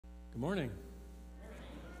Good morning.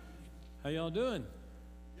 How y'all doing?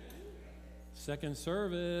 Second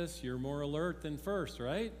service, you're more alert than first,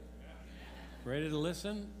 right? Ready to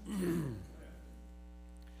listen?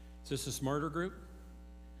 Is this a smarter group?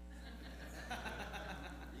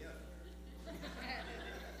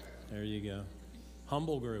 There you go.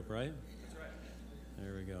 Humble group, right? That's right.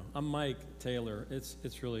 There we go. I'm Mike Taylor.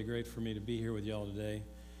 It's really great for me to be here with y'all today.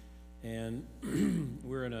 And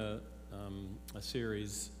we're in a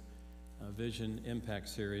series, a Vision Impact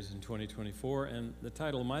series in 2024. And the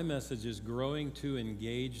title of my message is Growing to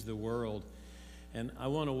Engage the World. And I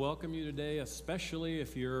want to welcome you today, especially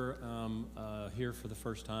if you're here for the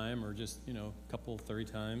first time or just, a couple, 30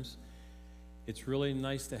 times. It's really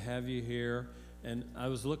nice to have you here. And I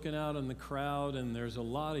was looking out in the crowd, and there's a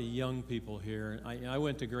lot of young people here. I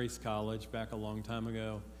went to Grace College back a long time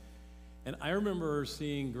ago. And I remember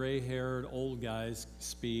seeing gray-haired old guys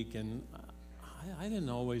speak, and I didn't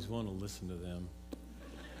always want to listen to them.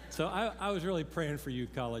 So I was really praying for you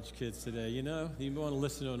college kids today. You want to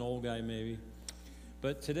listen to an old guy maybe.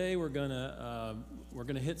 But today we're gonna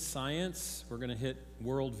hit science. We're gonna hit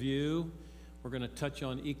worldview. We're gonna touch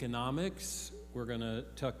on economics. We're gonna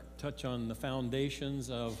touch on the foundations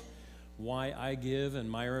of why I give and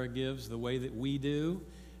Myra gives the way that we do.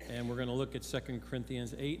 And we're going to look at 2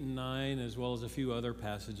 Corinthians 8 and 9, as well as a few other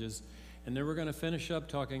passages. And then we're going to finish up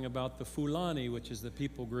talking about the Fulani, which is the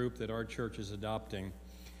people group that our church is adopting.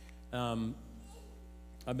 I've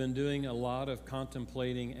been doing a lot of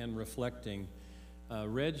contemplating and reflecting.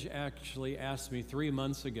 Reg actually asked me 3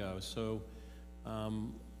 months ago, so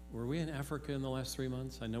were we in Africa in the last 3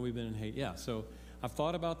 months? I know we've been in Haiti. Yeah, so I've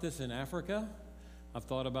thought about this in Africa. I've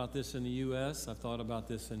thought about this in the U.S. I've thought about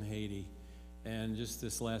this in Haiti. And just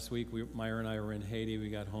this last week, Myra and I were in Haiti.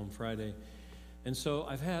 We got home Friday. And so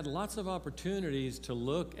I've had lots of opportunities to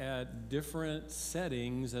look at different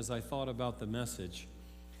settings as I thought about the message.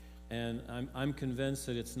 And I'm convinced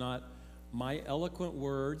that it's not my eloquent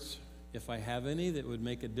words, if I have any, that would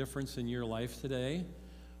make a difference in your life today,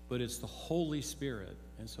 but it's the Holy Spirit.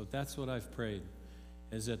 And so that's what I've prayed,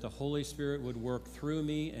 is that the Holy Spirit would work through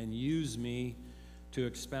me and use me to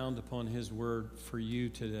expound upon His word for you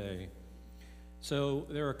today. So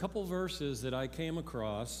there are a couple verses that I came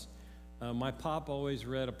across. My pop always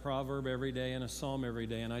read a proverb every day and a psalm every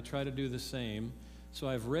day, and I try to do the same. So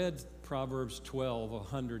I've read Proverbs 12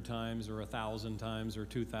 100 times or 1,000 times or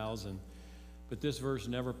 2,000. But this verse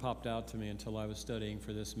never popped out to me until I was studying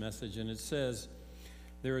for this message. And it says,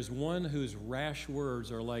 "There is one whose rash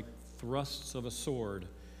words are like thrusts of a sword,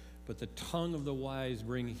 but the tongue of the wise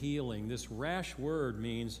bring healing." This rash word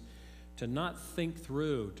means to not think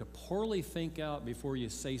through, to poorly think out before you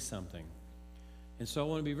say something. And so I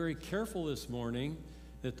want to be very careful this morning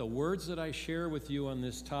that the words that I share with you on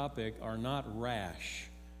this topic are not rash,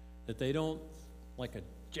 that they don't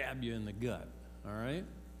jab you in the gut, all right?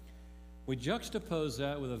 We juxtapose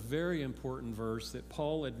that with a very important verse that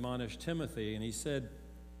Paul admonished Timothy, and he said,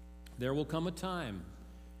 "There will come a time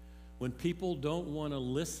when people don't want to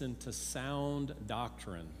listen to sound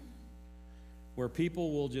doctrine, where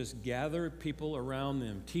people will just gather people around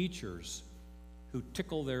them, teachers who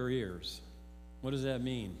tickle their ears." What does that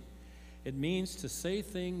mean? It means to say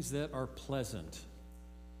things that are pleasant.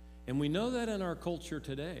 And we know that in our culture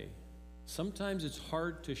today. Sometimes it's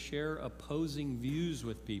hard to share opposing views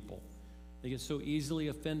with people. They get so easily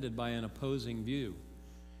offended by an opposing view.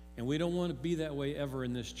 And we don't want to be that way ever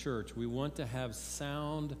in this church. We want to have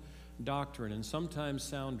sound doctrine, and sometimes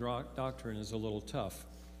sound doctrine is a little tough.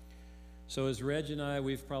 So as Reg and I,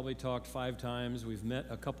 we've probably talked 5 times. We've met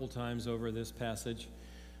a couple times over this passage,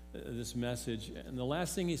 this message. And the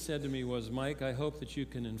last thing he said to me was, "Mike, I hope that you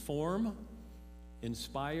can inform,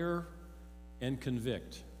 inspire, and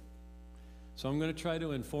convict." So I'm going to try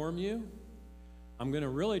to inform you. I'm going to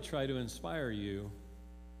really try to inspire you,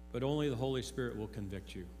 but only the Holy Spirit will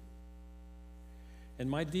convict you. And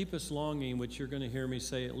my deepest longing, which you're going to hear me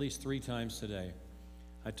say at least 3 times today,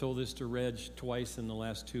 I told this to Reg twice in the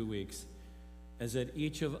last 2 weeks, is that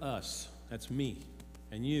each of us, that's me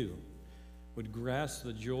and you, would grasp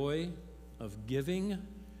the joy of giving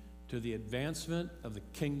to the advancement of the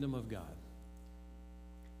kingdom of God.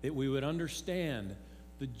 That we would understand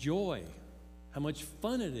the joy, how much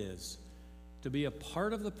fun it is to be a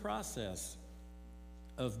part of the process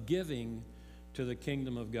of giving to the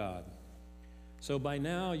kingdom of God. So by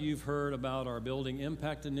now you've heard about our Building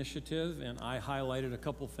Impact Initiative, and I highlighted a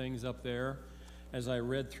couple things up there. As I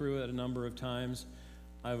read through it a number of times,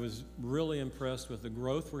 I was really impressed with the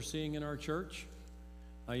growth we're seeing in our church.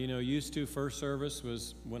 Used to first service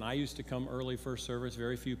was when I used to come early first service,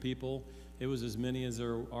 very few people, It was as many as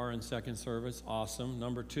there are in second service. Awesome.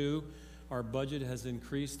 Number two, our budget has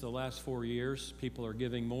increased the last 4 years. People are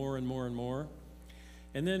giving more and more and more.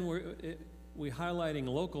 And then we're highlighting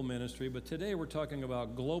local ministry, but today we're talking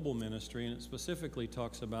about global ministry, and it specifically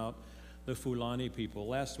talks about the Fulani people.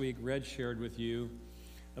 Last week, Red shared with you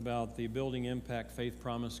about the Building Impact Faith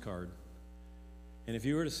Promise Card. And if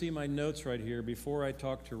you were to see my notes right here, before I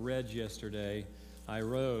talked to Reg yesterday, I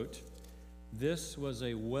wrote, this was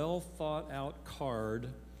a well thought out card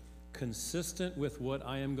consistent with what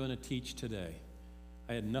I am going to teach today.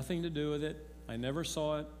 I had nothing to do with it. I never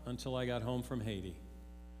saw it until I got home from Haiti.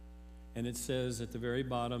 And it says at the very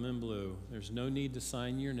bottom in blue, there's no need to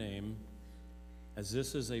sign your name, as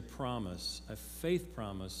this is a promise, a faith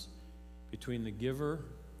promise between the giver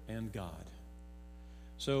and God.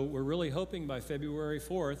 So we're really hoping by February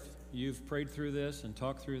 4th, you've prayed through this and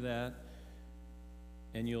talked through that,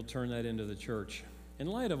 and you'll turn that into the church. In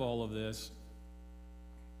light of all of this,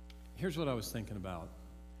 here's what I was thinking about.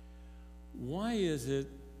 Why is it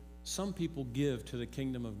some people give to the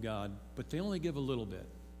kingdom of God, but they only give a little bit?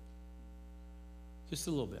 Just a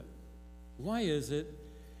little bit. Why is it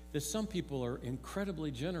that some people are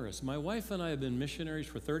incredibly generous? My wife and I have been missionaries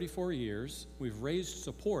for 34 years. We've raised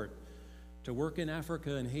support to work in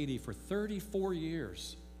Africa and Haiti for 34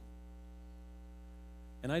 years.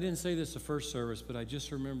 And I didn't say this the first service, but I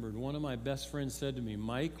just remembered one of my best friends said to me,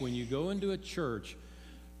 Mike, when you go into a church,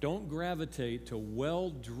 don't gravitate to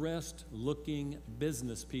well-dressed looking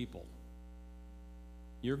business people.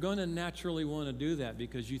 You're going to naturally want to do that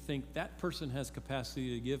because you think that person has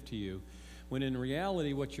capacity to give to you, when in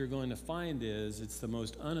reality what you're going to find is it's the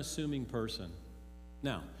most unassuming person.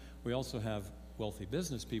 Now, we also have wealthy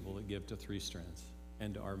business people that give to Three Strands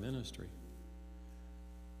and to our ministry.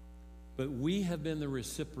 But we have been the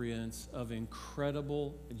recipients of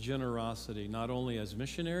incredible generosity, not only as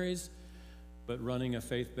missionaries, but running a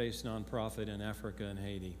faith-based nonprofit in Africa and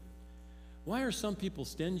Haiti. Why are some people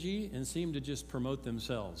stingy and seem to just promote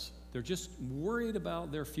themselves? They're just worried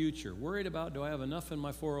about their future, worried about, do I have enough in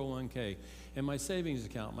my 401k, in my savings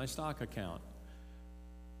account, my stock account?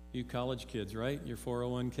 You college kids, right? Your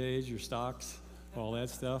 401ks, your stocks, all that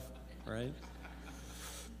stuff, right?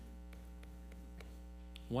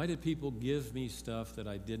 Why did people give me stuff that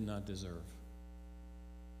I did not deserve?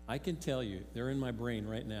 I can tell you, they're in my brain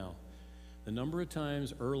right now. The number of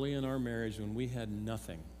times early in our marriage when we had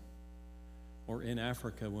nothing, or in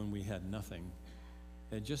Africa when we had nothing,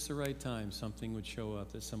 at just the right time, something would show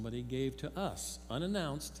up that somebody gave to us,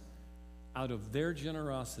 unannounced, out of their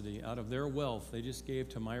generosity, out of their wealth. They just gave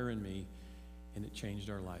to Myra and me, and it changed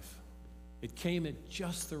our life. It came at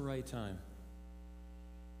just the right time.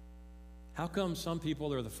 How come some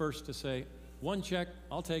people are the first to say, one check,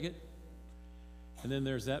 I'll take it? And then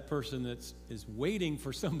there's that person that is waiting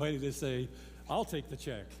for somebody to say, I'll take the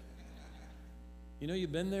check. You know,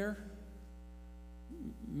 you've been there.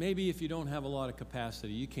 Maybe if you don't have a lot of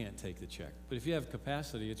capacity, you can't take the check. But if you have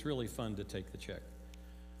capacity, it's really fun to take the check.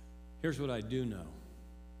 Here's what I do know.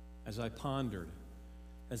 As I pondered,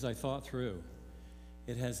 as I thought through,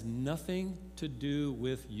 it has nothing to do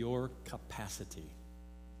with your capacity.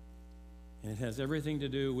 And it has everything to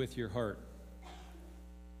do with your heart.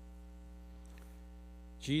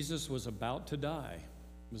 Jesus was about to die.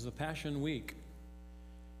 It was the Passion Week.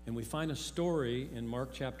 And we find a story in Mark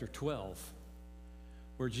chapter 12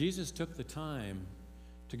 where Jesus took the time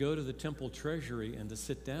to go to the temple treasury and to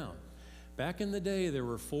sit down. Back in the day, there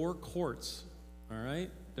were 4 courts, all right?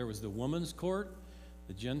 There was the woman's court,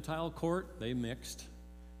 the Gentile court, they mixed.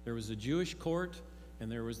 There was the Jewish court,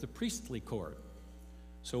 and there was the priestly court.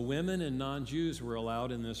 So women and non-Jews were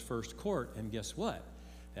allowed in this first court, and guess what?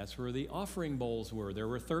 That's where the offering bowls were. There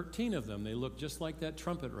were 13 of them. They looked just like that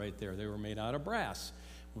trumpet right there. They were made out of brass.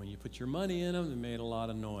 When you put your money in them, they made a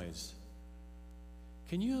lot of noise.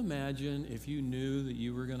 Can you imagine if you knew that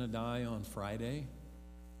you were going to die on Friday,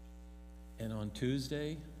 and on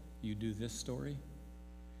Tuesday you do this story?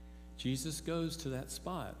 Jesus goes to that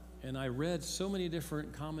spot. And I read so many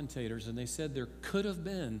different commentators, and they said there could have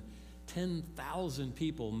been 10,000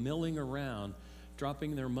 people milling around,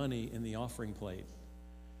 dropping their money in the offering plate.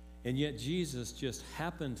 And yet Jesus just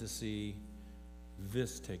happened to see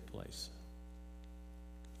this take place.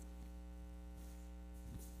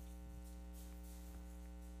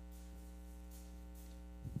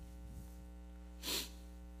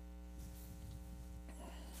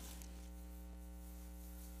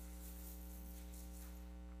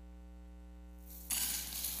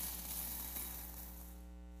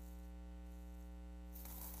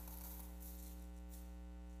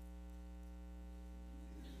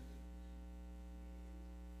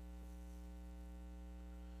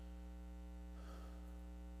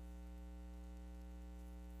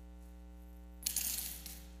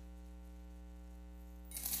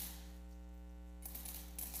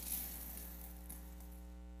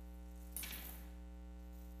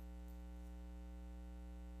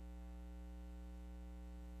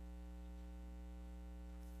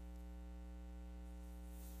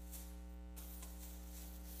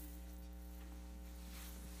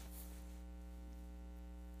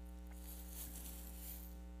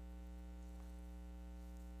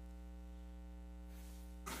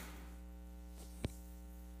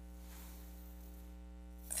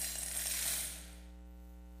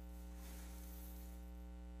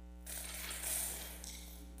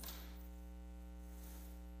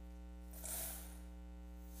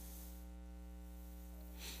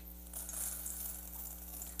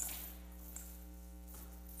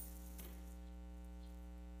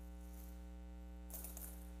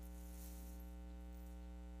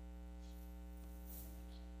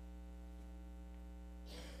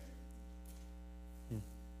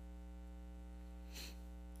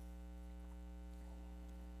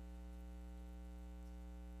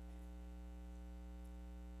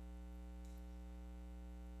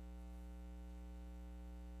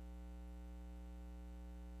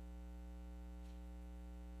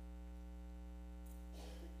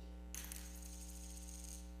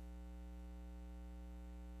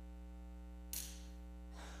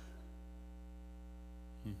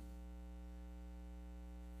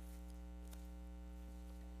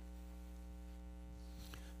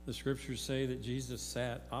 The scriptures say that Jesus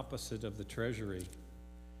sat opposite of the treasury,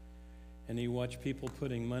 and he watched people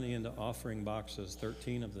putting money into offering boxes,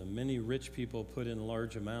 13 of them. Many rich people put in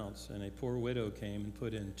large amounts, and a poor widow came and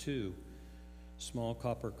put in 2 small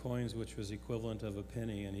copper coins, which was equivalent of a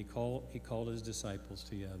penny, and he called his disciples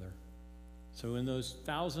together. So in those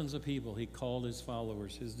thousands of people, he called his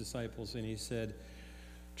followers, his disciples, and he said,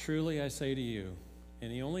 "Truly I say to you,"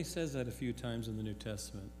 and he only says that a few times in the New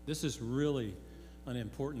Testament. This is really an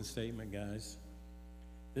important statement, guys.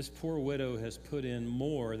 This poor widow has put in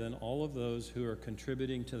more than all of those who are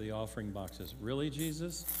contributing to the offering boxes. Really,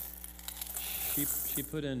 Jesus? She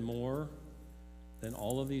put in more than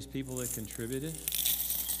all of these people that contributed?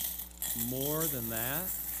 More than that?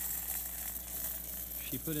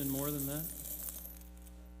 She put in more than that?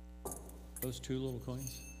 Those 2 little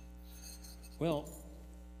coins? Well,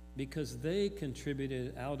 because they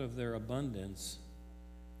contributed out of their abundance,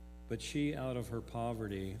 but she out of her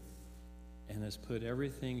poverty, and has put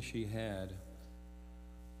everything she had,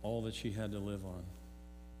 all that she had to live on.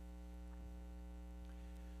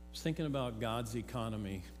 I was thinking about God's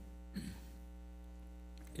economy.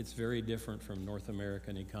 It's very different from North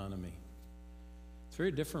American economy. It's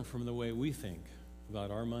very different from the way we think about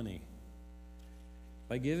our money.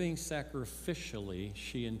 By giving sacrificially,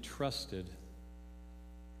 she entrusted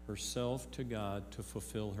herself to God to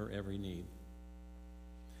fulfill her every need.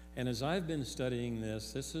 And as I've been studying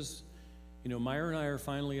this is, Myra and I are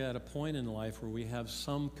finally at a point in life where we have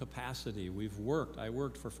some capacity. I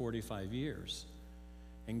worked for 45 years.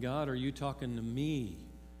 And God, are you talking to me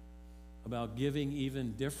about giving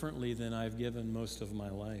even differently than I've given most of my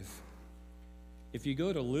life? If you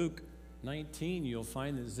go to Luke 19, you'll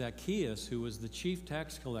find that Zacchaeus, who was the chief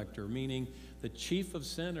tax collector, meaning the chief of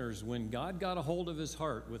sinners, when God got a hold of his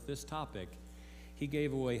heart with this topic, he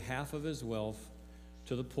gave away half of his wealth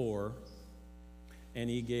to the poor, and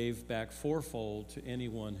he gave back 4-fold to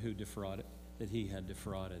anyone who defrauded, that he had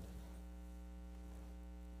defrauded.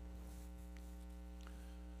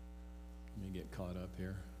 Let me get caught up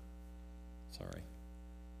here. Sorry.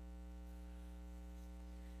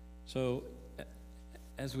 So,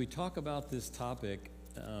 as we talk about this topic,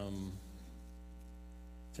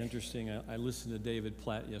 it's interesting. I listened to David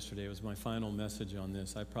Platt yesterday. It was my final message on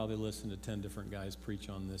this. I probably listened to 10 different guys preach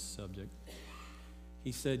on this subject.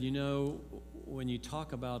 He said, when you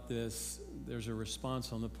talk about this, there's a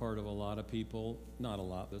response on the part of a lot of people, not a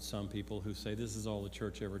lot, but some people who say this is all the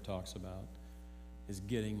church ever talks about, is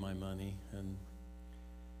getting my money. And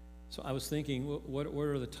so I was thinking, what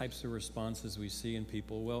are the types of responses we see in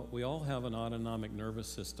people? Well, we all have an autonomic nervous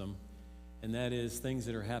system, and that is things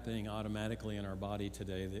that are happening automatically in our body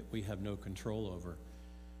today that we have no control over.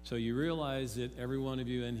 So you realize that every one of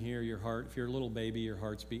you in here, your heart, if you're a little baby, your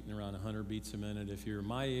heart's beating around 100 beats a minute. If you're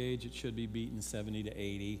my age, it should be beating 70 to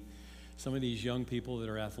 80. Some of these young people that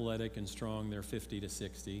are athletic and strong, they're 50 to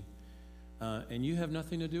 60. And you have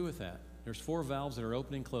nothing to do with that. There's 4 valves that are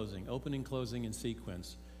opening, closing in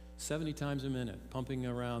sequence, 70 times a minute, pumping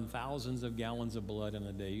around thousands of gallons of blood in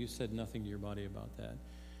a day. You said nothing to your body about that.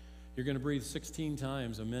 You're going to breathe 16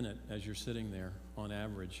 times a minute as you're sitting there on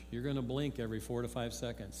average. You're going to blink every 4 to 5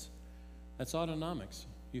 seconds. That's autonomics.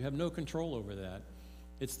 You have no control over that.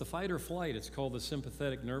 It's the fight or flight. It's called the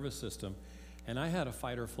sympathetic nervous system. And I had a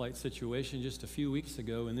fight or flight situation just a few weeks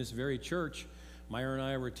ago in this very church. Myra and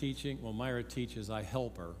I were teaching. Well, Myra teaches. I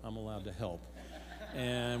help her. I'm allowed to help.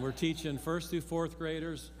 And we're teaching 1st through 4th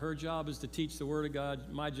graders. Her job is to teach the Word of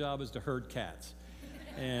God. My job is to herd cats.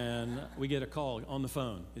 And we get a call on the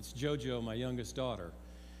phone. It's JoJo, my youngest daughter.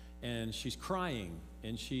 And she's crying,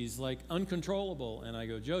 and she's like uncontrollable. And I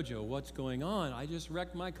go, "JoJo, what's going on?" "I just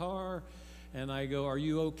wrecked my car." And I go, "Are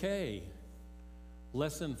you okay?"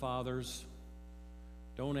 Lesson, fathers.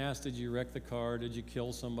 Don't ask, "Did you wreck the car? Did you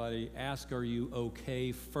kill somebody?" Ask, "Are you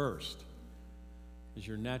okay?" first. Because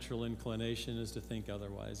your natural inclination is to think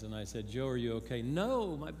otherwise. And I said, "Joe, are you okay?"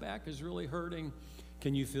 "No, my back is really hurting."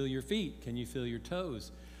 "Can you feel your feet? Can you feel your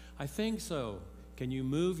toes?" "I think so." "Can you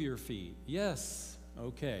move your feet?" "Yes."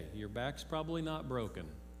 "Okay, your back's probably not broken."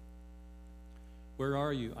 "Where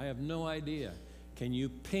are you?" "I have no idea." "Can you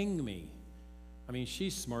ping me?" I mean,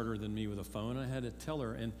 she's smarter than me with a phone. I had to tell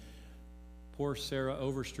her. And poor Sarah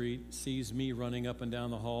Overstreet sees me running up and down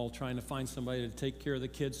the hall trying to find somebody to take care of the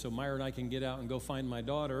kids so Myra and I can get out and go find my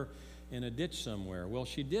daughter in a ditch somewhere. Well,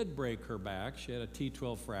 she did break her back. She had a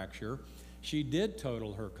T12 fracture. She did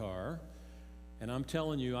total her car, and I'm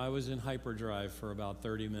telling you, I was in hyperdrive for about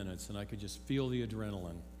 30 minutes, and I could just feel the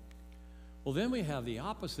adrenaline. Well, then we have the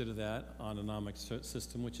opposite of that autonomic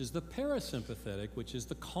system, which is the parasympathetic, which is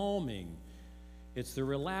the calming. It's the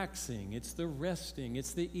relaxing, it's the resting,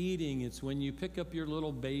 it's the eating, it's when you pick up your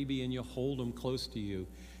little baby and you hold them close to you.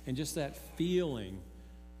 And just that feeling,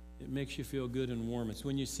 it makes you feel good and warm. It's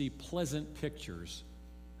when you see pleasant pictures.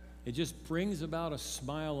 It just brings about a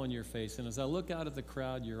smile on your face. And as I look out at the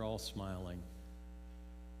crowd, you're all smiling.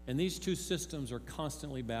 And these two systems are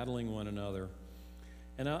constantly battling one another.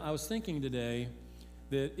 And I was thinking today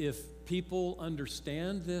that if people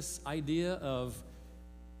understand this idea of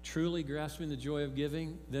truly grasping the joy of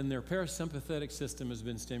giving, then their parasympathetic system has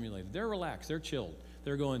been stimulated. They're relaxed, they're chilled.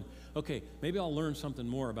 They're going, okay, maybe I'll learn something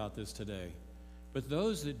more about this today. But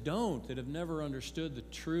those that don't, that have never understood the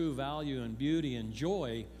true value and beauty and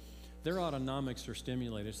joy, their autonomics are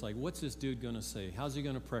stimulated. It's like, what's this dude going to say? How's he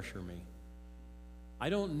going to pressure me? I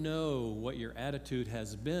don't know what your attitude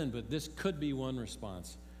has been, but this could be one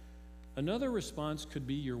response. Another response could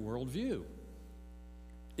be your worldview.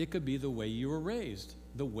 It could be the way you were raised,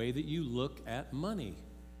 the way that you look at money.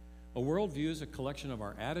 A worldview is a collection of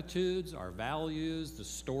our attitudes, our values, the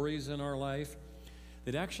stories in our life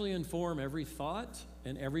that actually inform every thought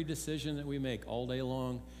and every decision that we make all day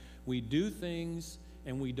long. We do things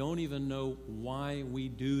and we don't even know why we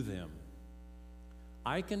do them.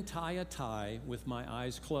 I can tie a tie with my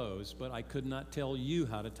eyes closed, but I could not tell you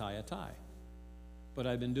how to tie a tie. But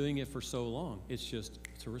I've been doing it for so long. It's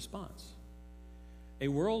a response. A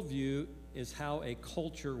worldview is how a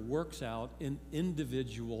culture works out in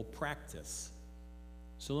individual practice.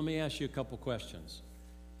 So let me ask you a couple questions.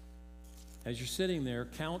 As you're sitting there,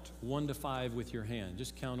 count 1 to 5 with your hand.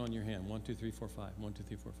 Just count on your hand. 1, 2, 3, 4, 5. 1, 2,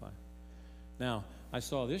 3, 4, 5. Now, I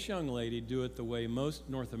saw this young lady do it the way most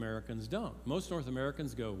North Americans don't. Most North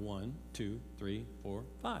Americans go 1, 2, 3, 4,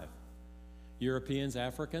 5. Europeans,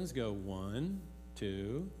 Africans go 1,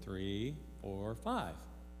 2, 3, 4, 5.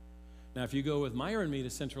 Now, if you go with Myra and me to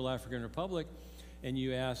Central African Republic and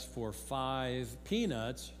you ask for 5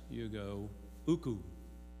 peanuts, you go uku,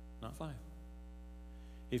 not 5.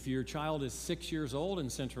 If your child is 6 years old in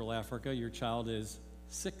Central Africa, your child is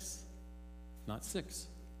 6, not 6.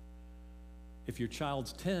 If your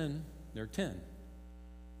child's 10, they're 10,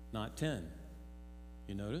 not 10.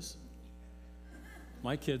 You notice?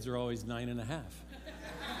 My kids are always 9.5.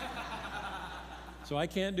 So I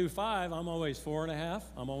can't do 5. I'm always 4.5.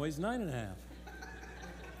 I'm always 9.5.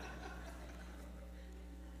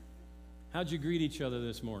 How'd you greet each other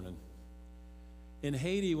this morning? In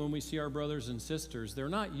Haiti, when we see our brothers and sisters, they're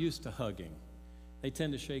not used to hugging. They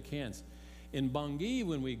tend to shake hands. In Bangui,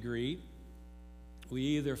 when we greet, we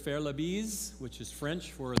either faire la bise, which is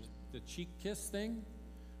French for the cheek kiss thing,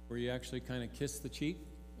 where you actually kind of kiss the cheek.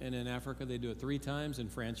 And in Africa, they do it 3 times. In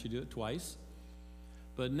France, you do it twice.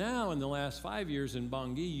 But now, in the last 5 years in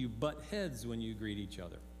Bangui, you butt heads when you greet each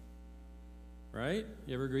other. Right?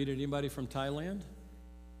 You ever greeted anybody from Thailand?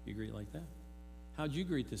 You greet like that. How'd you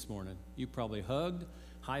greet this morning? You probably hugged,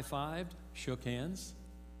 high-fived, shook hands.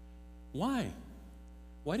 Why?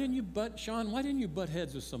 Why didn't you butt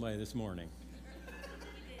heads with somebody this morning?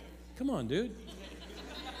 Come on, dude.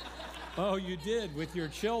 Oh, you did with your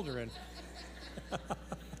children.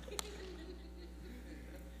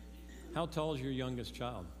 How tall is your youngest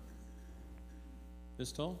child?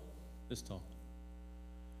 This tall? This tall.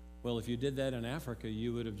 Well, if you did that in Africa,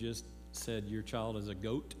 you would have just said your child is a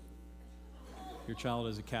goat, your child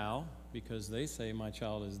is a cow, because they say my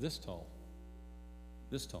child is this tall.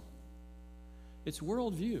 This tall. It's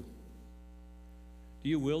worldview. Do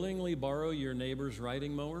you willingly borrow your neighbor's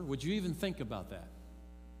riding mower? Would you even think about that?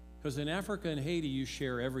 Because in Africa and Haiti, you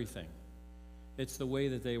share everything. It's the way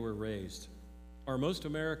that they were raised. Are most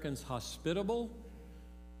Americans hospitable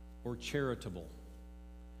or charitable?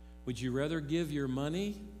 Would you rather give your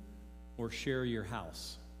money or share your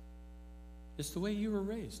house? It's the way you were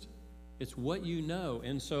raised. It's what you know.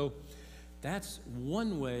 And so that's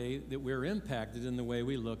one way that we're impacted in the way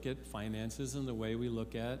we look at finances and the way we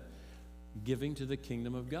look at giving to the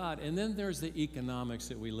kingdom of God. And then there's the economics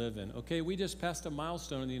that we live in. Okay, we just passed a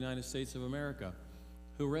milestone in the United States of America.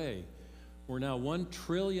 Hooray. We're now $1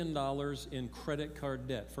 trillion in credit card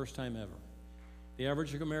debt, first time ever. The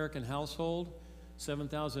average American household,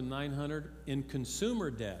 $7,900 in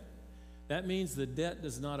consumer debt. That means the debt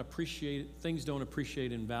does not appreciate, things don't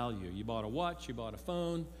appreciate in value. You bought a watch, you bought a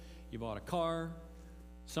phone, you bought a car,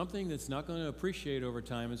 something that's not going to appreciate over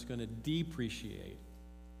time, it's going to depreciate.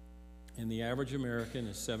 And the average American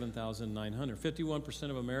is $7,900. 51%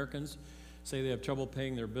 of Americans say they have trouble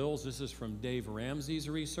paying their bills. This is from Dave Ramsey's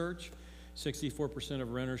research. 64%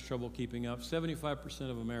 of renters trouble keeping up. 75%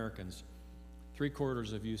 of Americans,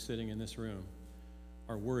 3/4 of you sitting in this room,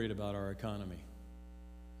 are worried about our economy.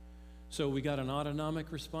 So we got an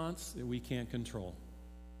autonomic response that we can't control.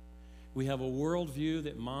 We have a worldview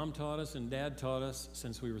that mom taught us and dad taught us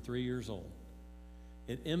since we were 3 years old.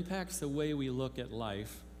 It impacts the way we look at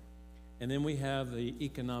life. And then we have the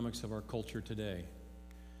economics of our culture today.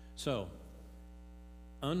 So,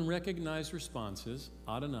 unrecognized responses,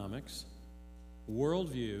 autonomics,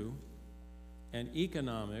 worldview, and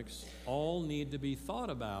economics all need to be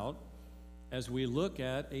thought about as we look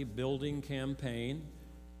at a building campaign,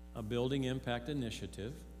 a building impact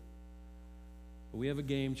initiative. We have a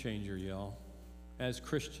game changer, y'all. As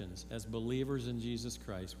Christians, as believers in Jesus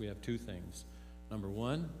Christ, we have two things. Number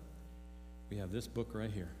one, we have this book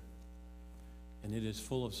right here. And it is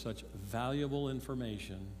full of such valuable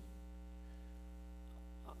information.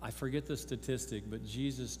 I forget the statistic, but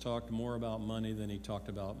Jesus talked more about money than he talked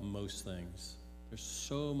about most things. There's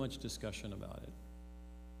so much discussion about it.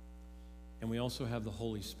 And we also have the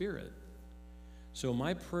Holy Spirit. So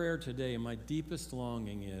my prayer today, my deepest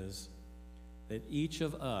longing is that each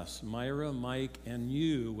of us, Myra, Mike, and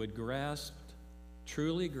you, would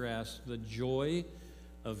truly grasp the joy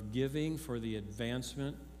of giving for the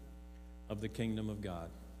advancement of the kingdom of God.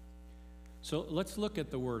 So let's look at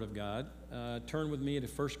the Word of God. Turn with me to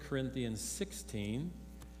 1 Corinthians 16.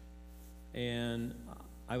 And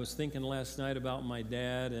I was thinking last night about my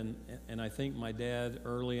dad, and I think my dad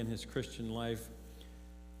early in his Christian life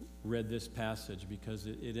read this passage because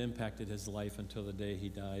it impacted his life until the day he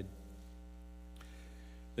died.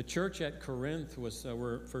 The church at Corinth was,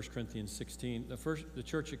 we're 1 Corinthians 16, the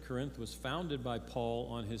church at Corinth was founded by Paul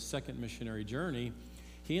on his second missionary journey.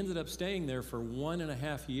 He ended up staying there for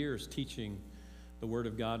 1.5 years teaching the Word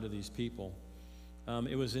of God to these people.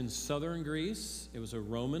 It was in southern Greece. It was a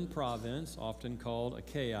Roman province, often called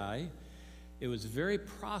Achaia. It was very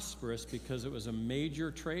prosperous because it was a major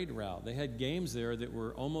trade route. They had games there that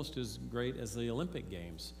were almost as great as the Olympic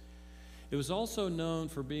Games. It was also known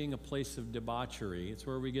for being a place of debauchery. It's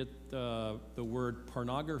where we get the word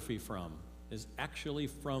pornography from. It's actually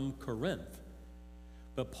from Corinth.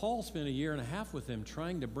 But Paul spent 1.5 years with them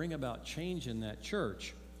trying to bring about change in that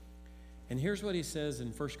church. And here's what he says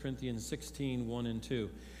in 1 Corinthians 16, 1 and 2.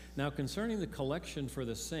 Now, concerning the collection for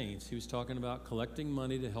the saints, he was talking about collecting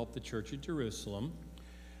money to help the church at Jerusalem.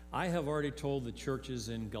 I have already told the churches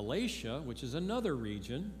in Galatia, which is another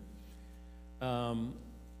region,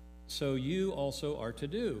 so you also are to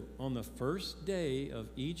do. On the first day of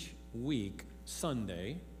each week,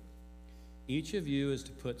 Sunday, each of you is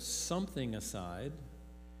to put something aside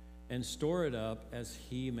and store it up as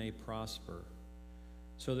he may prosper,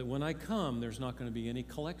 so that when I come, there's not going to be any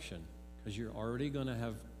collection, because you're already going to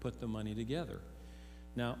have put the money together.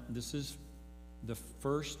 Now, this is the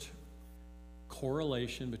first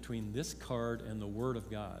correlation between this card and the Word of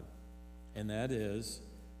God, and that is,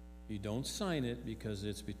 you don't sign it because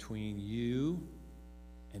it's between you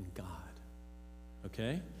and God,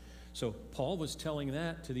 okay? So Paul was telling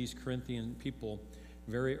that to these Corinthian people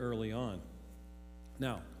very early on.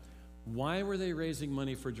 Now, why were they raising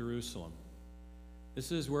money for Jerusalem?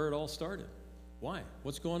 This is where it all started. Why?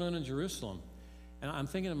 What's going on in Jerusalem? And I'm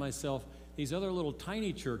thinking to myself, these other little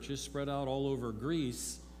tiny churches spread out all over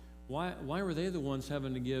Greece, why were they the ones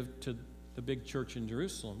having to give to the big church in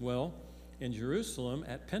Jerusalem? Well, in Jerusalem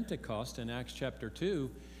at Pentecost in Acts chapter 2,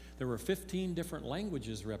 there were 15 different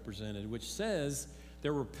languages represented, which says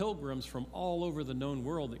there were pilgrims from all over the known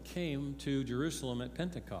world that came to Jerusalem at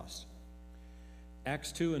Pentecost.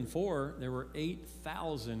 Acts 2 and 4, there were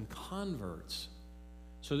 8,000 converts.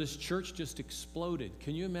 So this church just exploded.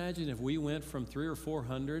 Can you imagine if we went from 300 or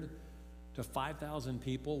 400 to 5,000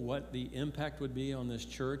 people, what the impact would be on this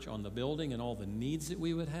church, on the building, and all the needs that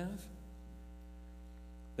we would have?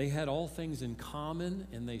 They had all things in common,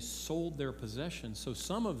 and they sold their possessions. So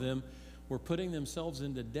some of them were putting themselves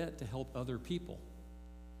into debt to help other people.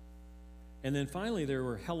 And then finally, there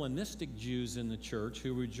were Hellenistic Jews in the church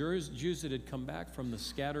who were Jews that had come back from the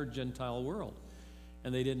scattered Gentile world.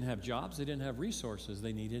 And they didn't have jobs, they didn't have resources,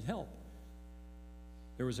 they needed help.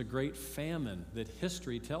 There was a great famine that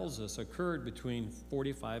history tells us occurred between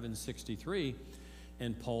 45 and 63,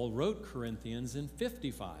 and Paul wrote Corinthians in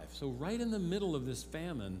 55. So right in the middle of this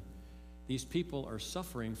famine, these people are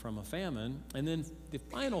suffering from a famine. And then the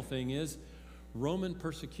final thing is Roman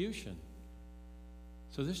persecution.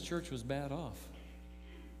 So this church was bad off.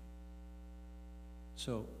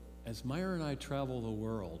 So as Myra and I travel the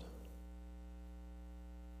world,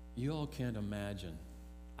 you all can't imagine.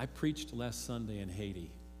 I preached last Sunday in Haiti.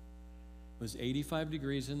 It was 85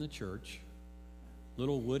 degrees in the church,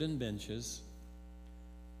 little wooden benches,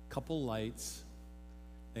 couple lights.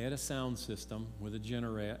 They had a sound system with a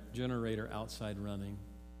generator outside running.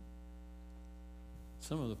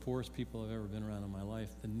 Some of the poorest people I've ever been around in my life.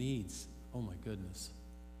 The needs, oh my goodness.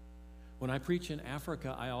 When I preach in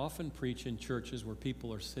Africa, I often preach in churches where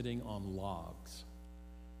people are sitting on logs.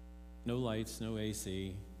 No lights, no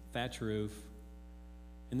AC, thatch roof.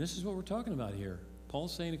 And this is what we're talking about here.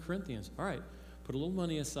 Paul's saying to Corinthians, all right, put a little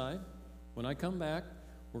money aside. When I come back,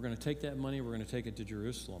 we're going to take that money, we're going to take it to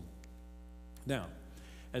Jerusalem. Now,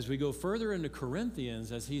 as we go further into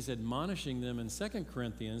Corinthians, as he's admonishing them in 2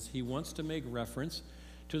 Corinthians, he wants to make reference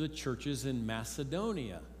to the churches in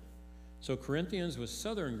Macedonia. So Corinthians was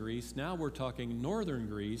southern Greece. Now we're talking northern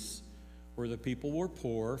Greece, where the people were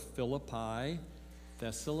poor: Philippi,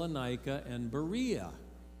 Thessalonica, and Berea.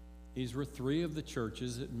 These were three of the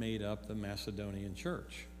churches that made up the Macedonian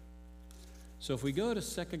church. So if we go to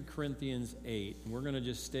 2 Corinthians 8, and we're going to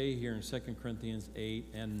just stay here in 2 Corinthians 8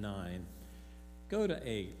 and 9. Go to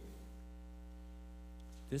 8.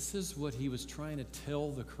 This is what he was trying to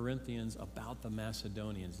tell the Corinthians about the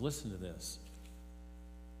Macedonians. Listen to this.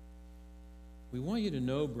 We want you to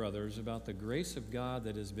know, brothers, about the grace of God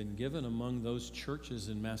that has been given among those churches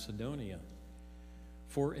in Macedonia.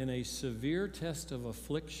 For in a severe test of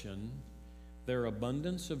affliction, their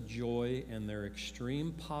abundance of joy and their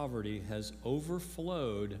extreme poverty has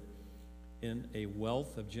overflowed in a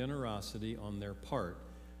wealth of generosity on their part.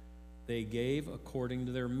 They gave according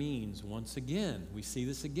to their means. Once again, we see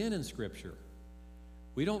this again in Scripture.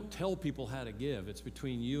 We don't tell people how to give. It's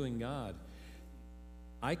between you and God.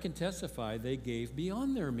 I can testify they gave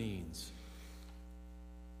beyond their means,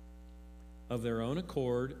 of their own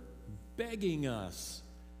accord, begging us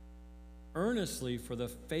earnestly for the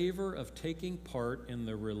favor of taking part in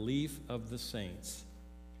the relief of the saints.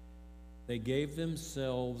 They gave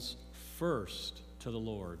themselves first to the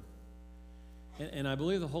Lord. And I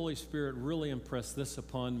believe the Holy Spirit really impressed this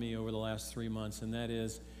upon me over the last 3 months, and that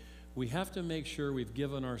is, we have to make sure we've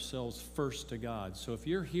given ourselves first to God. So if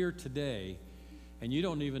you're here today and you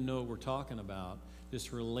don't even know what we're talking about,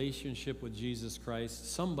 this relationship with Jesus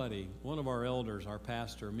Christ, somebody, one of our elders, our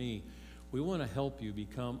pastor, me, we want to help you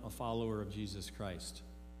become a follower of Jesus Christ.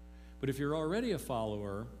 But if you're already a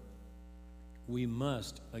follower, we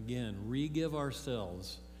must, again, re-give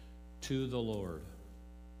ourselves to the Lord.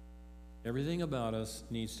 Everything about us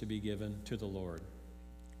needs to be given to the Lord.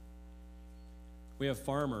 We have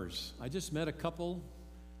farmers. I just met a couple.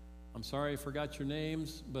 I'm sorry I forgot your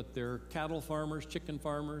names, but they're cattle farmers, chicken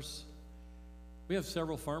farmers. We have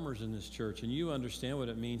several farmers in this church, and you understand what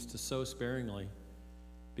it means to sow sparingly.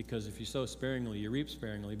 Because if you sow sparingly, you reap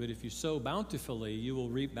sparingly. But if you sow bountifully, you will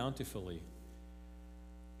reap bountifully.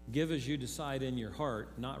 Give as you decide in your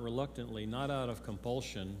heart, not reluctantly, not out of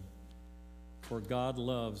compulsion, for God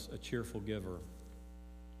loves a cheerful giver.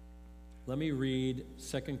 Let me read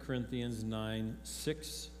 2 Corinthians 9,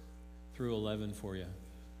 6 through 11 for you.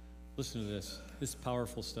 Listen to this. This is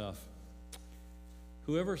powerful stuff.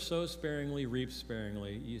 Whoever sows sparingly reaps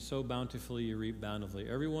sparingly. You sow bountifully, you reap bountifully.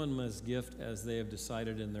 Everyone must gift as they have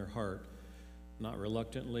decided in their heart, not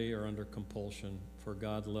reluctantly or under compulsion, for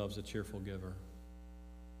God loves a cheerful giver.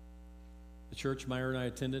 The church Myra and I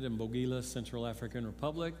attended in Bogila, Central African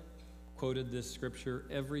Republic, quoted this scripture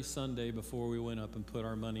every Sunday before we went up and put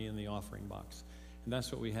our money in the offering box. And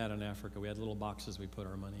that's what we had in Africa. We had little boxes we put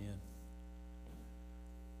our money in.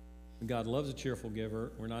 And God loves a cheerful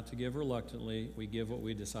giver. We're not to give reluctantly. We give what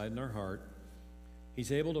we decide in our heart.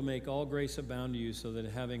 He's able to make all grace abound to you, so that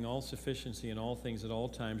having all sufficiency in all things at all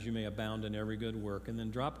times, you may abound in every good work. And then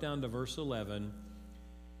drop down to verse 11.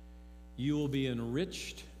 You will be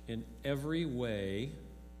enriched in every way,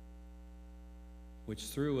 which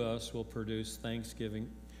through us will produce thanksgiving.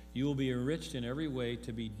 You will be enriched in every way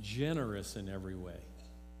to be generous in every way.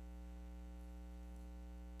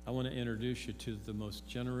 I want to introduce you to the most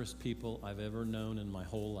generous people I've ever known in my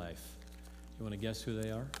whole life. You want to guess who they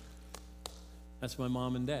are? That's my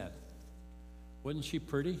mom and dad. Wasn't she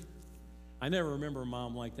pretty? I never remember a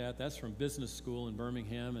mom like that. That's from business school in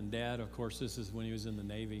Birmingham. And dad, of course, this is when he was in the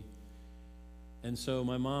Navy. And so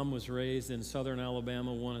my mom was raised in southern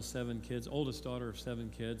Alabama, one of 7 kids, oldest daughter of 7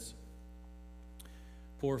 kids.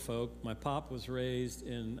 Poor folk. My pop was raised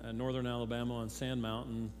in northern Alabama on Sand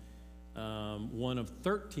Mountain, one of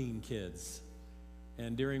 13 kids.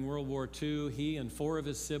 And during World War II, he and 4 of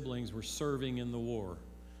his siblings were serving in the war.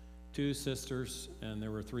 2 sisters, and there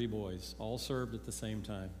were 3 boys, all served at the same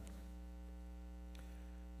time.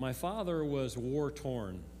 My father was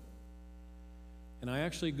war-torn. And I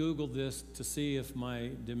actually Googled this to see if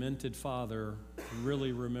my demented father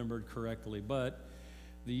really remembered correctly. But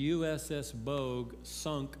the USS Bogue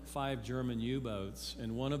sunk 5 German U-boats,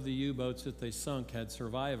 and one of the U-boats that they sunk had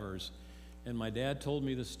survivors. And my dad told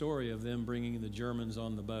me the story of them bringing the Germans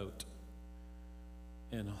on the boat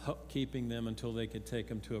and keeping them until they could take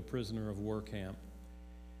them to a prisoner of war camp.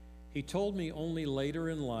 He told me only later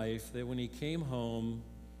in life that when he came home,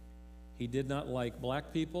 he did not like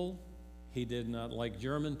black people, he did not like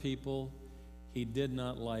German people, he did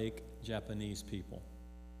not like Japanese people.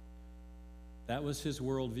 That was his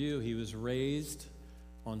worldview. He was raised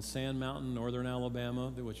on Sand Mountain, northern Alabama,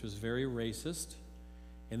 which was very racist.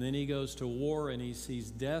 And then he goes to war and he sees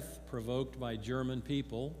death provoked by German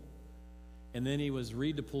people. And then he was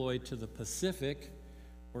redeployed to the Pacific,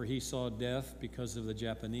 where he saw death because of the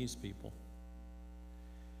Japanese people.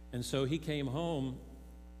 And so he came home,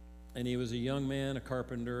 and he was a young man, a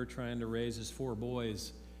carpenter, trying to raise his 4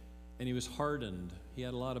 boys, and he was hardened. He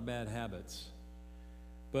had a lot of bad habits.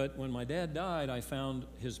 But when my dad died, I found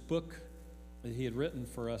his book that he had written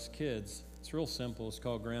for us kids. It's real simple. It's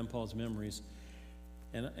called Grandpa's Memories.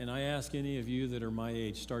 And I ask any of you that are my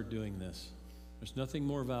age, start doing this. There's nothing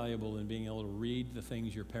more valuable than being able to read the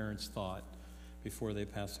things your parents thought before they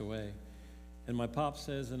pass away. And my pop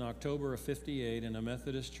says in October of '58 in a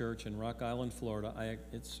Methodist church in Rock Island, Florida,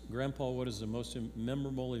 Grandpa, what is the most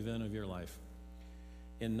memorable event of your life?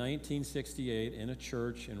 In 1968, in a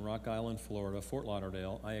church in Rock Island, Florida, Fort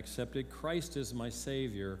Lauderdale, I accepted Christ as my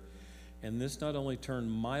Savior, and this not only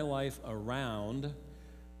turned my life around,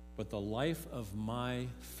 but the life of my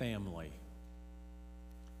family.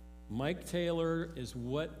 Mike Taylor is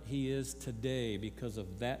what he is today because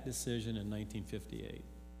of that decision in 1958.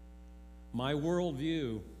 My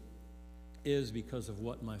worldview is because of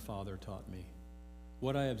what my father taught me,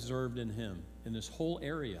 what I observed in him in this whole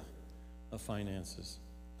area of finances.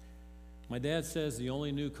 My dad says the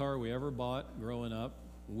only new car we ever bought growing up,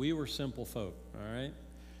 we were simple folk, all right,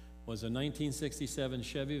 was a 1967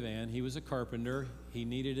 Chevy van. He was a carpenter. He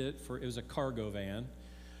needed it it was a cargo van.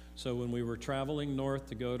 So when we were traveling north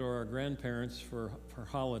to go to our grandparents for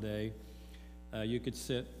holiday, you could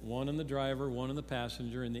sit one in the driver, one in the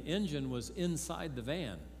passenger, and the engine was inside the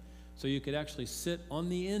van. So you could actually sit on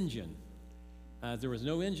the engine. There was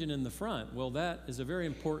no engine in the front. Well, that is a very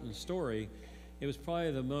important story. It was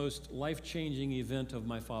probably the most life-changing event of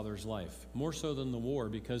my father's life, more so than the war,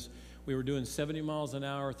 because we were doing 70 miles an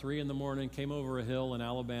hour, 3 in the morning, came over a hill in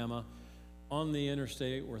Alabama. On the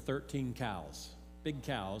interstate were 13 cows. Big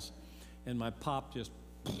cows, and my pop just,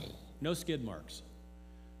 no skid marks,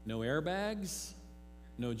 no airbags,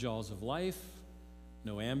 no jaws of life,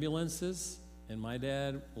 no ambulances, and my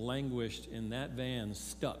dad languished in that van,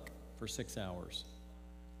 stuck for 6 hours.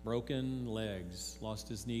 Broken legs, lost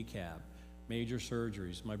his kneecap, major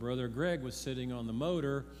surgeries. My brother Greg was sitting on the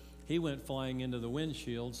motor. He went flying into the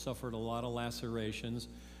windshield, suffered a lot of lacerations,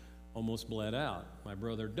 almost bled out. My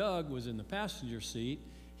brother Doug was in the passenger seat.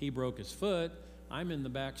 He broke his foot. I'm in the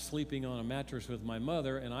back sleeping on a mattress with my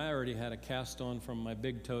mother, and I already had a cast on from my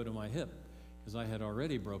big toe to my hip because I had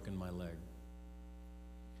already broken my leg.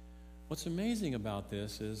 What's amazing about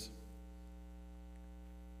this is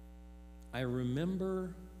I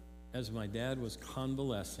remember as my dad was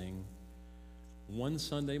convalescing one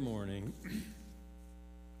Sunday morning,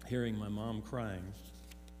 hearing my mom crying.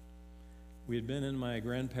 We had been in my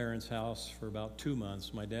grandparents' house for about 2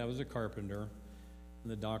 months. My dad was a carpenter.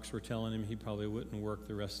 And the docs were telling him he probably wouldn't work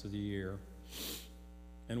the rest of the year.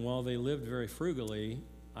 And while they lived very frugally,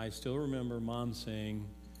 I still remember Mom saying,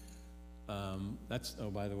 oh,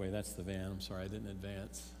 by the way, that's the van. I'm sorry, I didn't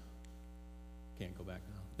advance. Can't go back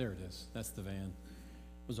now. There it is. That's the van.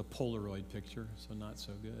 It was a Polaroid picture, so not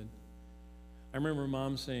so good. I remember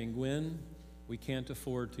Mom saying, Gwen, we can't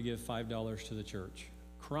afford to give $5 to the church.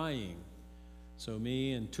 Crying. So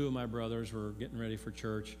me and 2 of my brothers were getting ready for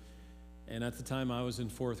church. And at the time, I was in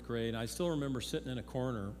 4th grade. I still remember sitting in a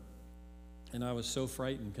corner, and I was so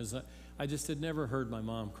frightened because I just had never heard my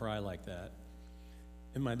mom cry like that.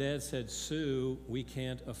 And my dad said, Sue, we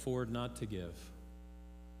can't afford not to give.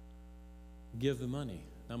 Give the money.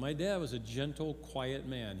 Now, my dad was a gentle, quiet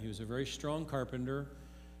man. He was a very strong carpenter,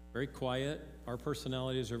 very quiet. Our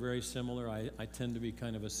personalities are very similar. I tend to be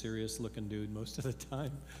kind of a serious-looking dude most of the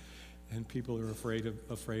time, and people are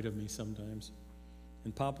afraid of me sometimes.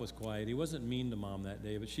 And Pop was quiet. He wasn't mean to Mom that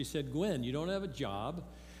day, but she said, Gwen, you don't have a job.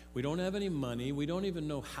 We don't have any money. We don't even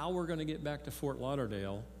know how we're going to get back to Fort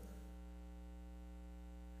Lauderdale.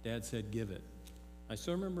 Dad said, give it. I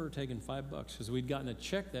still remember taking $5 because we'd gotten a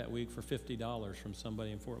check that week for $50 from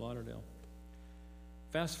somebody in Fort Lauderdale.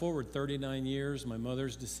 Fast forward 39 years, my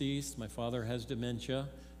mother's deceased. My father has dementia.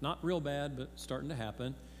 Not real bad, but starting to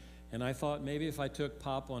happen. And I thought maybe if I took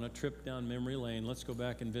Pop on a trip down memory lane, let's go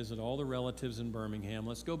back and visit all the relatives in Birmingham.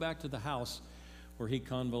 Let's go back to the house where he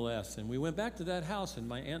convalesced. And we went back to that house, and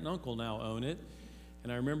my aunt and uncle now own it.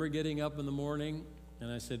 And I remember getting up in the morning, and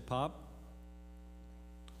I said, Pop,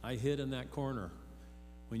 I hid in that corner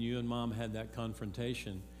when you and Mom had that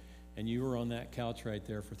confrontation. and you were on that couch right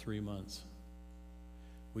there for 3 months.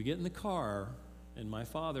 We get in the car, and my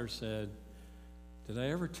father said, "Did I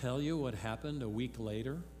ever tell you what happened a week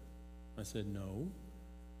later?" I said, "No."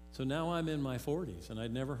 So now I'm in my 40s, and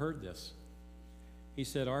I'd never heard this. He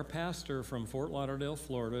said, "Our pastor from Fort Lauderdale,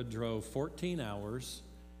 Florida, drove 14 hours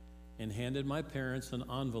and handed my parents an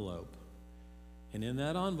envelope. And in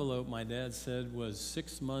that envelope, my dad said, was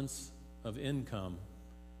 6 months of income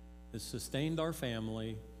that sustained our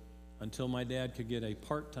family until my dad could get a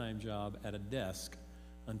part-time job at a desk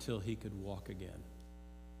until he could walk again."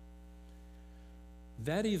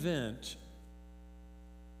 That event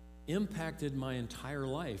impacted my entire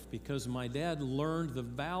life because my dad learned the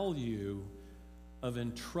value of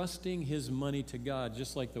entrusting his money to God,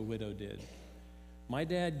 just like the widow did. My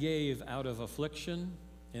dad gave out of affliction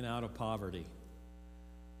and out of poverty.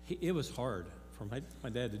 It was hard for my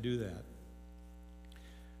dad to do that.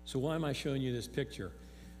 So why am I showing you this picture?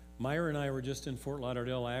 Myra and I were just in Fort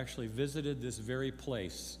Lauderdale. I actually visited this very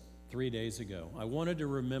place 3 days ago. I wanted to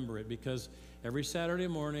remember it because every Saturday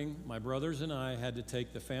morning, my brothers and I had to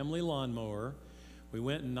take the family lawnmower. We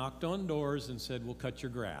went and knocked on doors and said, "We'll cut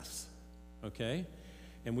your grass." Okay?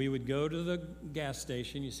 And we would go to the gas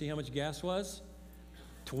station. You see how much gas was?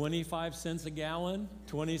 25 cents a gallon,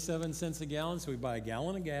 27 cents a gallon. So we buy a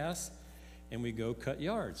gallon of gas and we go cut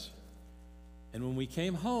yards. And when we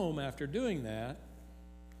came home after doing that,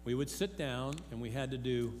 we would sit down and we had to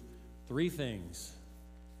do 3 things.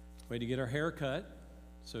 We had to get our hair cut.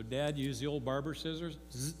 So Dad used the old barber scissors,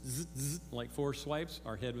 zzz, zzz, zzz, like 4 swipes.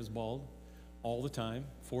 Our head was bald all the time,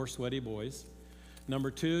 4 sweaty boys.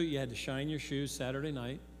 Number 2, you had to shine your shoes Saturday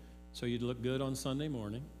night so you'd look good on Sunday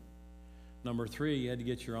morning. Number 3, you had to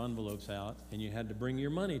get your envelopes out and you had to bring your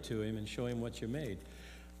money to him and show him what you made.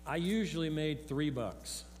 I usually made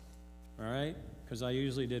 $3, all right? Because I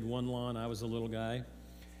usually did 1 lawn. I was a little guy.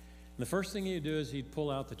 And the first thing he'd do is he'd pull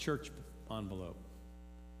out the church envelope.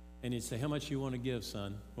 And he'd say, "How much you want to give,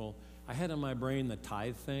 son?" Well, I had in my brain the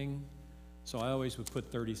tithe thing, so I always would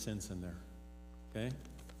put 30 cents in there, okay?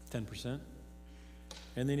 10%.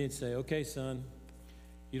 And then he'd say, "Okay, son,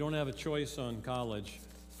 you don't have a choice on college.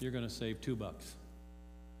 You're going to save $2.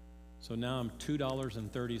 So now I'm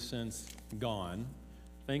 $2.30 gone.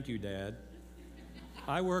 Thank you, Dad.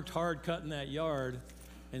 I worked hard cutting that yard,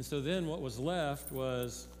 and so then what was left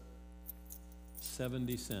was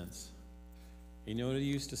 70 cents. You know what he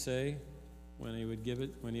used to say when he would give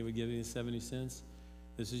me 70 cents?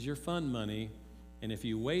 "This is your fund money, and if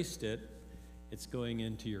you waste it, it's going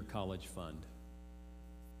into your college fund."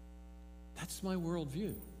 That's my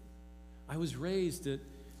worldview. I was raised that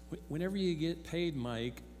whenever you get paid,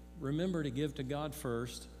 Mike, remember to give to God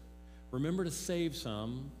first, remember to save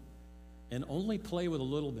some, and only play with a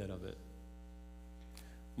little bit of it.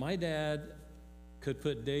 My dad could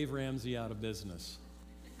put Dave Ramsey out of business.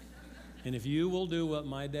 And if you will do what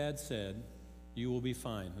my dad said, you will be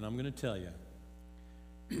fine. And I'm going to tell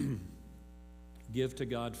you, give to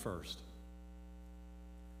God first.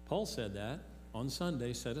 Paul said that on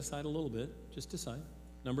Sunday. Set aside a little bit, just decide.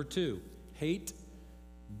 Number 2, hate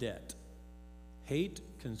debt. Hate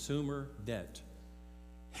consumer debt.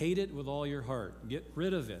 Hate it with all your heart. Get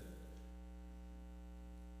rid of it.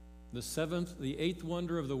 The 8th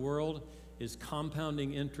wonder of the world is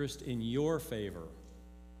compounding interest in your favor.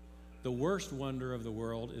 The worst wonder of the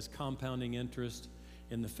world is compounding interest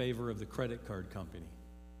in the favor of the credit card company.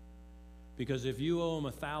 Because if you owe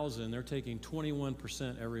them $1,000, they're taking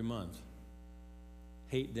 21% every month.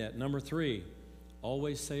 Hate debt. Number 3,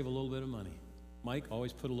 always save a little bit of money. Mike,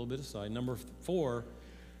 always put a little bit aside. Number 4,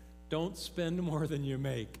 don't spend more than you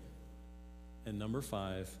make. And number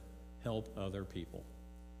 5, help other people.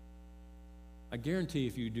 I guarantee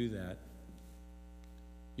if you do that,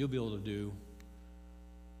 you'll be able to do.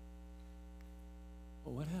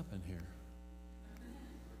 Well, what happened here?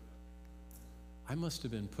 I must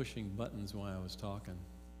have been pushing buttons while I was talking.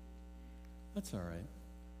 That's all right.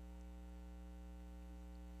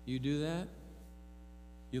 You do that,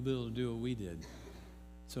 you'll be able to do what we did.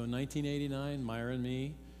 So in 1989, Myra and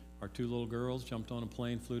me, our 2 little girls, jumped on a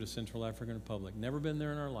plane, flew to Central African Republic. Never been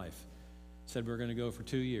there in our life. Said we were going to go for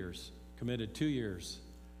 2 years. Committed 2 years.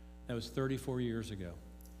 That was 34 years ago.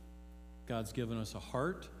 God's given us a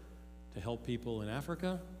heart to help people in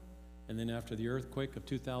Africa, and then after the earthquake of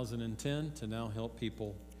 2010, to now help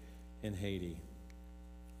people in Haiti.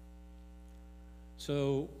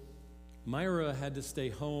 So Myra had to stay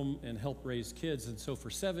home and help raise kids, and so for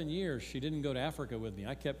 7 years, she didn't go to Africa with me.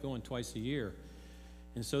 I kept going twice a year.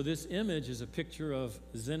 And so this image is a picture of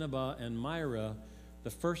Zenaba and Myra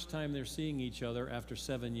the first time they're seeing each other after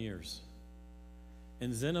 7 years.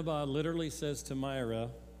 And Zenaba literally says to Myra,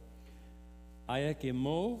 Ayake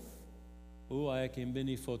mo u ayake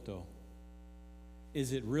bini photo.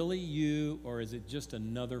 Is it really you or is it just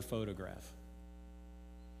another photograph?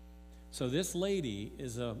 So this lady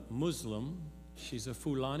is a Muslim. She's a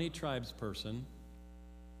Fulani tribes person.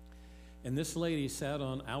 And this lady sat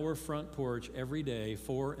on our front porch every day,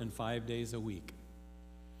 4 and 5 days a week.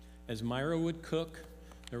 As Myra would cook,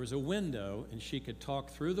 there was a window, and she could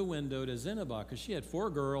talk through the window to Zinaba, because she had 4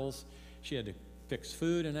 girls. She had to fix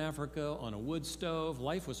food in Africa on a wood stove.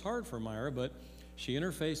 Life was hard for Myra, but she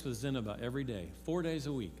interfaced with Zinaba every day, 4 days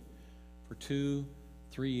a week, for 2-3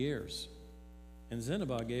 years. And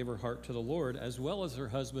Zinaba gave her heart to the Lord, as well as her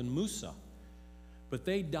husband Musa. But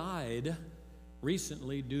they died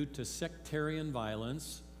recently due to sectarian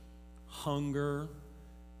violence, hunger,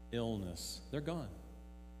 illness. They're gone.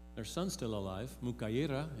 Their son's still alive.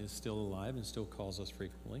 Mukaira is still alive and still calls us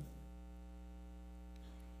frequently.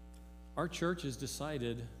 Our church has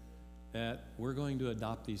decided that we're going to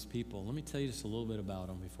adopt these people. Let me tell you just a little bit about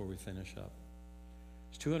them before we finish up.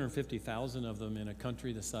 There's 250,000 of them in a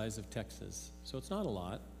country the size of Texas, so it's not a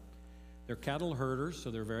lot. They're cattle herders,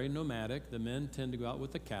 so they're very nomadic. The men tend to go out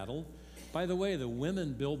with the cattle. By the way, the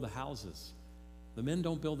women build the houses. The men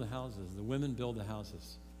don't build the houses. The women build the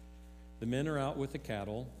houses. The men are out with the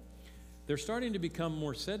cattle. They're starting to become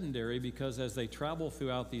more sedentary because as they travel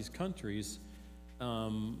throughout these countries,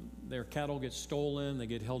 their cattle get stolen, they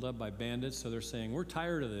get held up by bandits, so they're saying, we're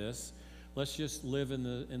tired of this. Let's just live in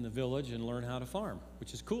the village and learn how to farm,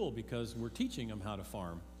 which is cool because we're teaching them how to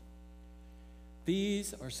farm.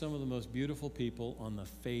 These are some of the most beautiful people on the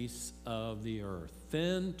face of the earth.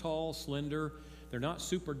 Thin, tall, slender. They're not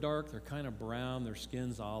super dark. They're kind of brown. Their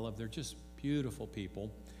skin's olive. They're just beautiful people.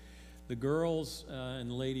 The girls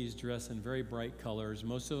and ladies dress in very bright colors.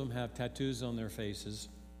 Most of them have tattoos on their faces.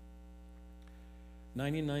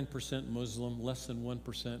 99% Muslim, less than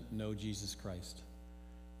 1% know Jesus Christ.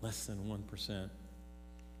 Less than 1%.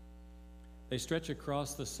 They stretch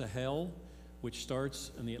across the Sahel, which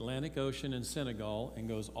starts in the Atlantic Ocean in Senegal and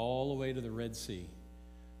goes all the way to the Red Sea.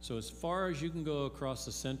 So as far as you can go across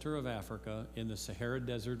the center of Africa in the Sahara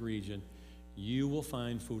Desert region, you will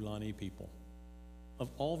find Fulani people of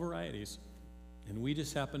all varieties. And we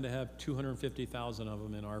just happen to have 250,000 of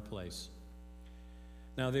them in our place.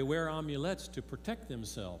 Now, they wear amulets to protect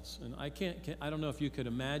themselves. And I don't know if you could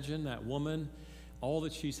imagine that woman, all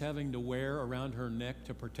that she's having to wear around her neck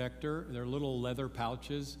to protect her. They're little leather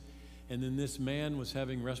pouches. And then this man was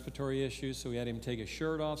having respiratory issues, so we had him take his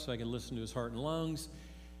shirt off so I could listen to his heart and lungs.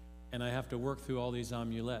 And I have to work through all these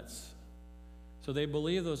amulets. So they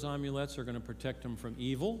believe those amulets are going to protect them from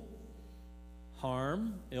evil,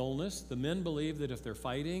 harm, illness. The men believe that if they're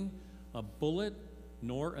fighting, a bullet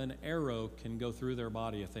nor an arrow can go through their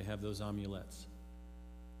body if they have those amulets.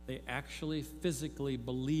 They actually physically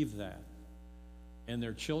believe that. And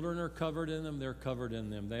their children are covered in them, they're covered in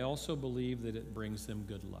them. They also believe that it brings them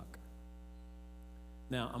good luck.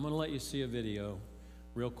 Now, I'm going to let you see a video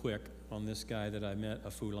real quick on this guy that I met,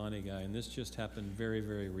 a Fulani guy, and this just happened very,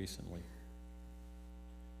 very recently.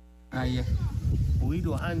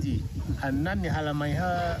 Uido Anji, anani halamai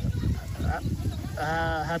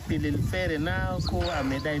happy little fere now ko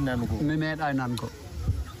amedai nango. Memedai nango.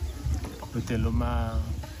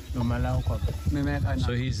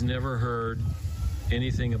 So he's never heard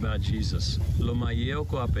anything about Jesus. Lomayeo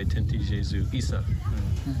ko ape tenti Jesu Isa.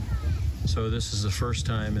 So this is the first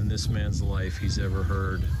time in this man's life he's ever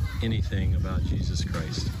heard anything about Jesus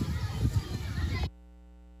Christ.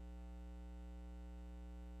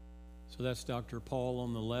 So that's Dr. Paul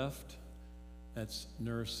on the left. That's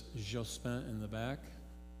Nurse Jospin in the back.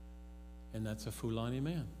 And that's a Fulani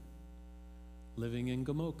man living in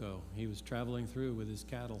Gomoko. He was traveling through with his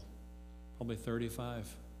cattle, probably 35.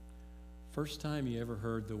 First time he ever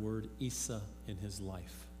heard the word Isa in his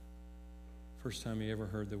life. First time he ever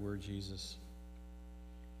heard the word Jesus.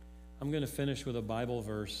 I'm going to finish with a Bible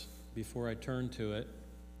verse before I turn to it.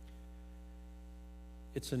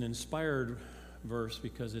 It's an inspired verse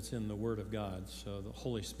because it's in the Word of God, so the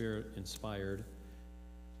Holy Spirit inspired.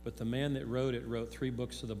 But the man that wrote it wrote 3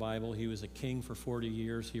 books of the Bible. He was a king for 40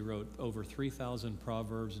 years. He wrote over 3,000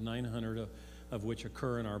 proverbs, 900 of which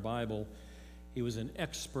occur in our Bible. He was an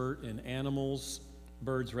expert in animals,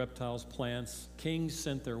 birds, reptiles, plants. Kings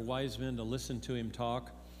sent their wise men to listen to him talk.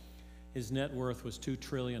 His net worth was $2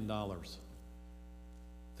 trillion.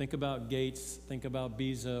 Think about Gates, think about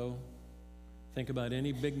Bezos, think about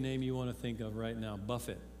any big name you want to think of right now,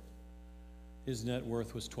 Buffett. His net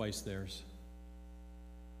worth was twice theirs.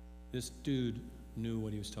 This dude knew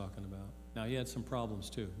what he was talking about. Now, he had some problems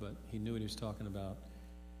too, but he knew what he was talking about.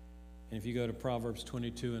 And if you go to Proverbs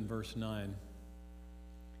 22 and verse 9,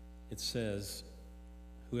 it says,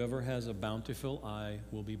 whoever has a bountiful eye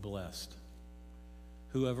will be blessed.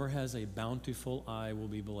 Whoever has a bountiful eye will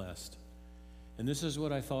be blessed. And this is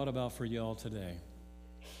what I thought about for y'all today.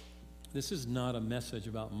 This is not a message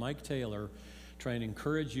about Mike Taylor trying to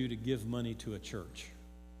encourage you to give money to a church.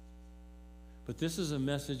 But this is a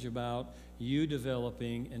message about you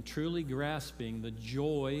developing and truly grasping the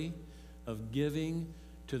joy of giving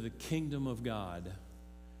to the kingdom of God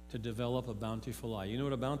to develop a bountiful eye. You know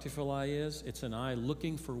what a bountiful eye is? It's an eye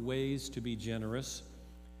looking for ways to be generous.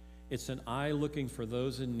 It's an eye looking for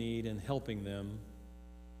those in need and helping them.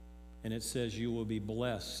 And it says you will be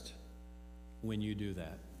blessed when you do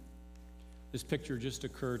that. This picture just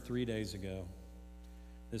occurred 3 days ago.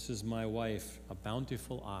 This is my wife, a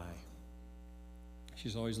bountiful eye.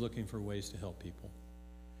 She's always looking for ways to help people.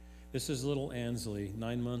 This is little Ansley,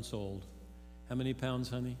 9 months old. How many pounds,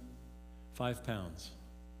 honey? 5 pounds.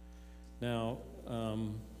 Now,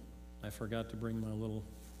 I forgot to bring my little,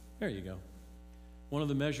 there you go. One of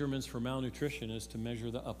the measurements for malnutrition is to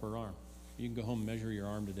measure the upper arm. You can go home and measure your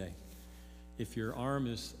arm today. If your arm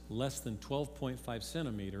is less than 12.5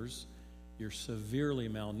 centimeters, you're severely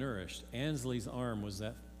malnourished. Ansley's arm was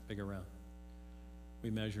that big around.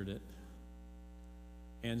 We measured it.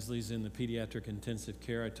 Ansley's in the pediatric intensive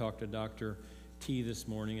care. I talked to Dr. T this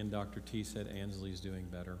morning, and Dr. T said Ansley's doing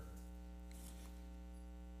better.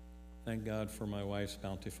 Thank God for my wife's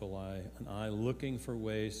bountiful eye, an eye looking for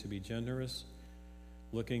ways to be generous,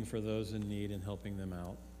 looking for those in need and helping them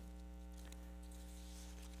out.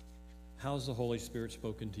 How's the Holy Spirit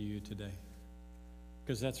spoken to you today?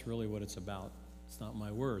 Because that's really what it's about. It's not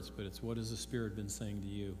my words, but it's what has the Spirit been saying to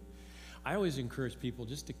you. I always encourage people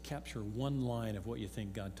just to capture one line of what you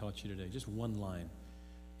think God taught you today, just one line,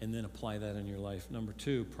 and then apply that in your life. Number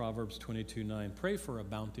 2, Proverbs 22:9. Pray for a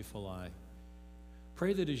bountiful eye.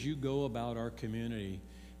 Pray that as you go about our community,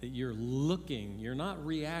 that you're looking, you're not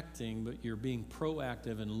reacting, but you're being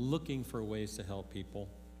proactive and looking for ways to help people.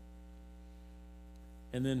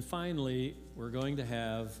 And then finally, we're going to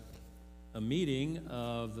have a meeting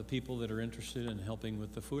of the people that are interested in helping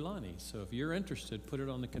with the Fulani. So if you're interested, put it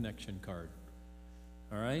on the connection card.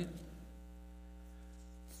 All right?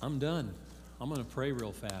 I'm done. I'm going to pray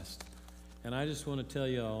real fast. And I just want to tell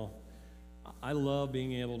y'all, I love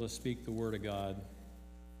being able to speak the Word of God.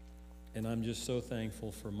 And I'm just so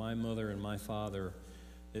thankful for my mother and my father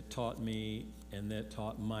that taught me and that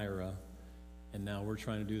taught Myra. And now we're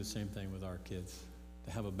trying to do the same thing with our kids,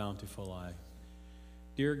 to have a bountiful eye.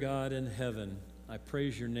 Dear God in heaven, I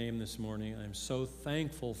praise your name this morning. I am so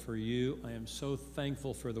thankful for you. I am so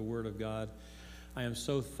thankful for the Word of God. I am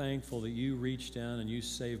so thankful that you reached down and you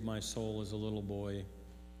saved my soul as a little boy.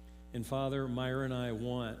 And Father, Myra and I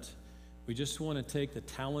we just want to take the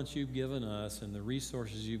talents you've given us and the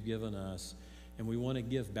resources you've given us, and we want to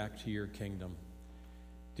give back to your kingdom.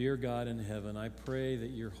 Dear God in heaven, I pray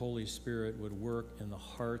that your Holy Spirit would work in the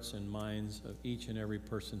hearts and minds of each and every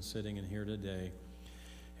person sitting in here today.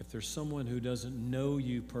 If there's someone who doesn't know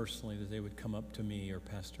you personally, that they would come up to me or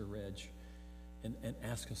Pastor Reg and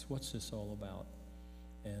ask us, what's this all about?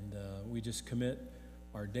 And we just commit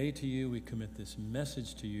our day to you. We commit this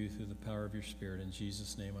message to you through the power of your Spirit. In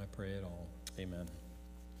Jesus' name I pray it all. Amen.